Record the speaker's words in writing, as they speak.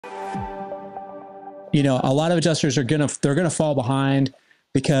a lot of adjusters they're gonna fall behind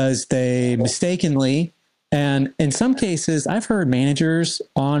because they mistakenly, and in some cases, I've heard managers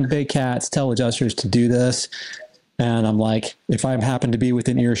on big cats tell adjusters to do this. And I'm like, if I happen to be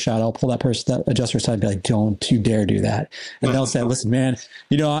within earshot, I'll pull that adjuster aside and be like, don't you dare do that. And they'll say, listen, man,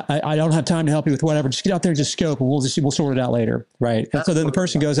 I don't have time to help you with whatever. Just get out there and just scope, and we'll sort it out later. Right. And so then the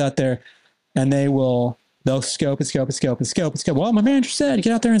person goes out there and they'll scope and scope and scope and scope and scope. Well, my manager said,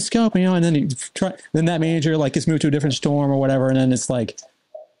 get out there and scope, and then then that manager like gets moved to a different storm or whatever. And then it's like,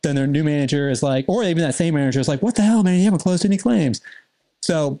 then their new manager is like, or even that same manager is like, what the hell, man? You haven't closed any claims.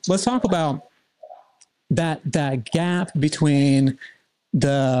 So let's talk about that gap between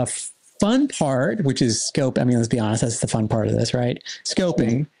the fun part, which is scope. I mean, let's be honest, that's the fun part of this, right?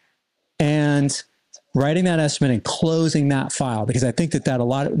 Scoping and writing that estimate and closing that file, because I think we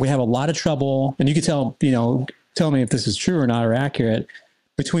have a lot of trouble, and you can tell me if this is true or not or accurate,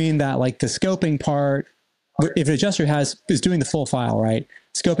 between that, like the scoping part, if an adjuster is doing the full file, right?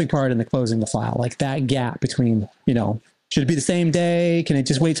 Scoping part and the closing the file, like that gap between, should it be the same day? Can I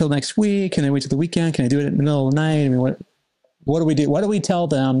just wait till next week? Can I wait till the weekend? Can I do it in the middle of the night? I mean, what do we do? What do we tell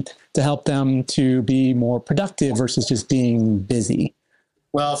them to help them to be more productive versus just being busy?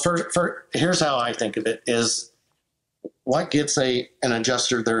 Well, here's how I think of it: is what gets an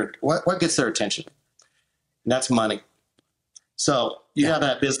adjuster what gets their attention, and that's money. So you have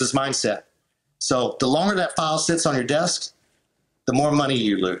that business mindset. So the longer that file sits on your desk, the more money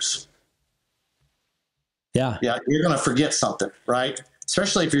you lose. Yeah. Yeah. You're going to forget something, right?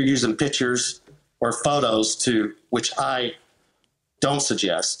 Especially if you're using pictures or photos which I don't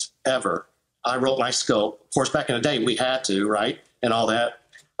suggest ever. I wrote my scope. Of course, back in the day we had to, right? And all that.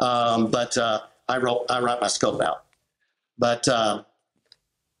 But I write my scope out. But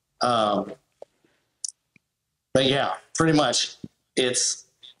yeah, pretty much it's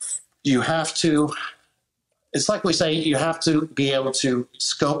like we say, you have to be able to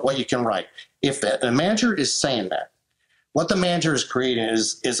scope what you can write. If a manager is saying that, what the manager is creating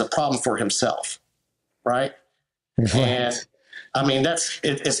is a problem for himself, right? Right. And I mean,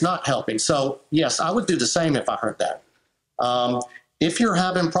 it's not helping. So yes, I would do the same if I heard that. If you're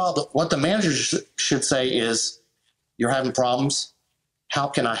having problems, what the manager should say is, you're having problems. How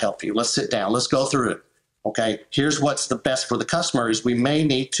can I help you? Let's sit down. Let's go through it. Okay. Here's what's the best for the customer is we may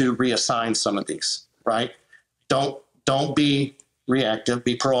need to reassign some of these, right? Don't be reactive,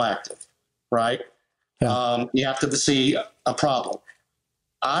 be proactive, right? Yeah. You have to see a problem.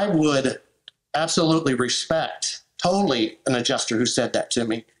 I would absolutely respect totally an adjuster who said that to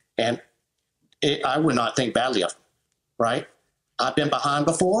me, and I would not think badly of him, right? I've been behind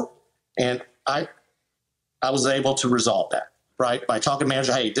before, and I was able to resolve that, right? By talking to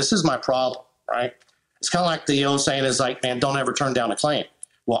manager, hey, this is my problem, right? It's kind of like the old saying is like, man, don't ever turn down a claim.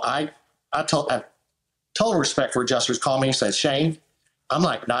 Well, I have total respect for adjusters. Call me and say, Shane, I'm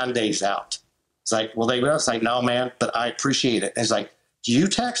like 9 days out. It's like, well, it's like, no, man, but I appreciate it. And it's like, you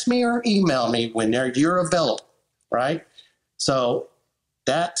text me or email me when you're available, right? So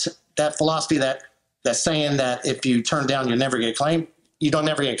that philosophy, that saying that if you turn down, you'll never get a claim, you don't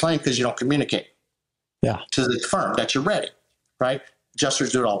never get a claim because you don't communicate to the firm that you're ready, right?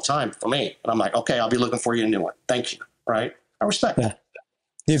 Adjusters do it all the time for me. And I'm like, okay, I'll be looking for you a new one. Thank you, right? I respect that.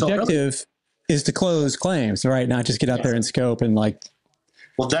 The objective is to close claims, right? Not just get out there and scope and like.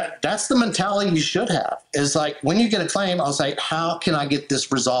 Well, that's the mentality you should have. Is like when you get a claim, I'll say, how can I get this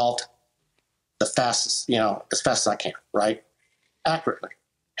resolved the fastest, as fast as I can, right? Accurately.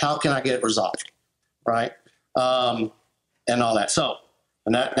 How can I get it resolved, right? And all that. So,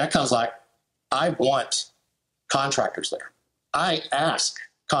 and that comes like, I want contractors there. I ask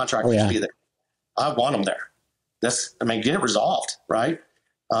contractors to be there. I want them there. Get it resolved, right?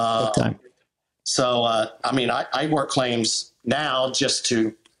 So, I work claims now just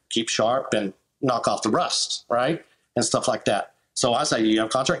to keep sharp and knock off the rust, right? And stuff like that. So I say, you have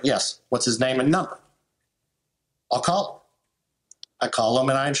a contract? Yes. What's his name and number? I'll call him. I call him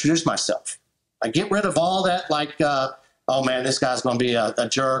and I introduce myself. I get rid of all that, like, oh man, this guy's going to be a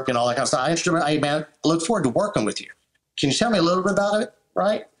jerk and all that kind of stuff. I introduce, hey man, I look forward to working with you. Can you tell me a little bit about it,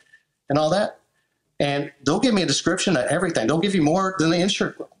 right? And all that. And they'll give me a description of everything. They'll give you more than the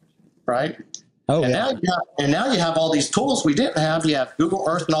insured will, right? Oh, and yeah. Now you have all these tools we didn't have. You have Google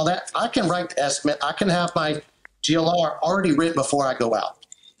Earth and all that. I can write the estimate. I can have my GLR already written before I go out.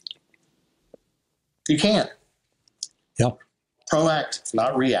 You can. Yep. Proactive,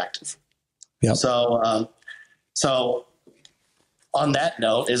 not reactive. Yep. So on that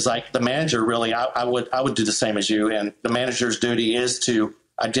note, is like the manager really, I would do the same as you. And the manager's duty is to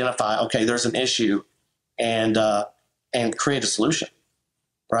identify, okay, there's an issue, and create a solution,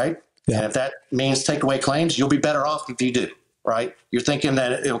 right? Yeah. And if that means take away claims, you'll be better off if you do, right? You're thinking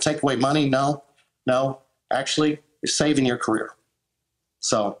that it'll take away money. No, actually, it's saving your career.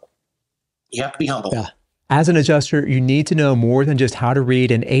 So you have to be humble. Yeah. As an adjuster, you need to know more than just how to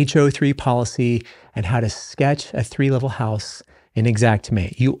read an HO3 policy and how to sketch a 3-level house in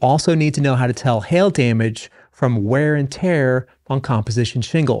Xactimate. You also need to know how to tell hail damage from wear and tear on composition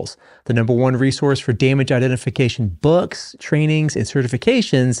shingles. The #1 resource for damage identification books, trainings, and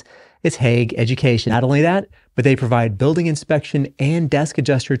certifications is Hague Education. Not only that, but they provide building inspection and desk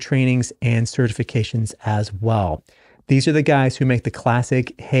adjuster trainings and certifications as well. These are the guys who make the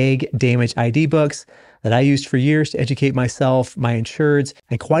classic Hague Damage ID books that I used for years to educate myself, my insureds,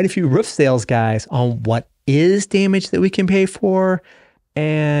 and quite a few roof sales guys on what is damage that we can pay for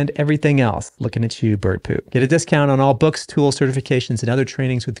and everything else. Looking at you, bird poop. Get a discount on all books, tools, certifications, and other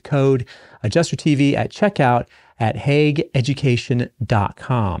trainings with the code AdjusterTV at checkout at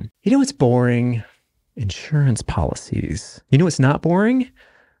hagueeducation.com. You know what's boring? Insurance policies. You know what's not boring?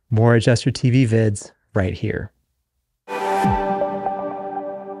 More Adjuster TV vids right here.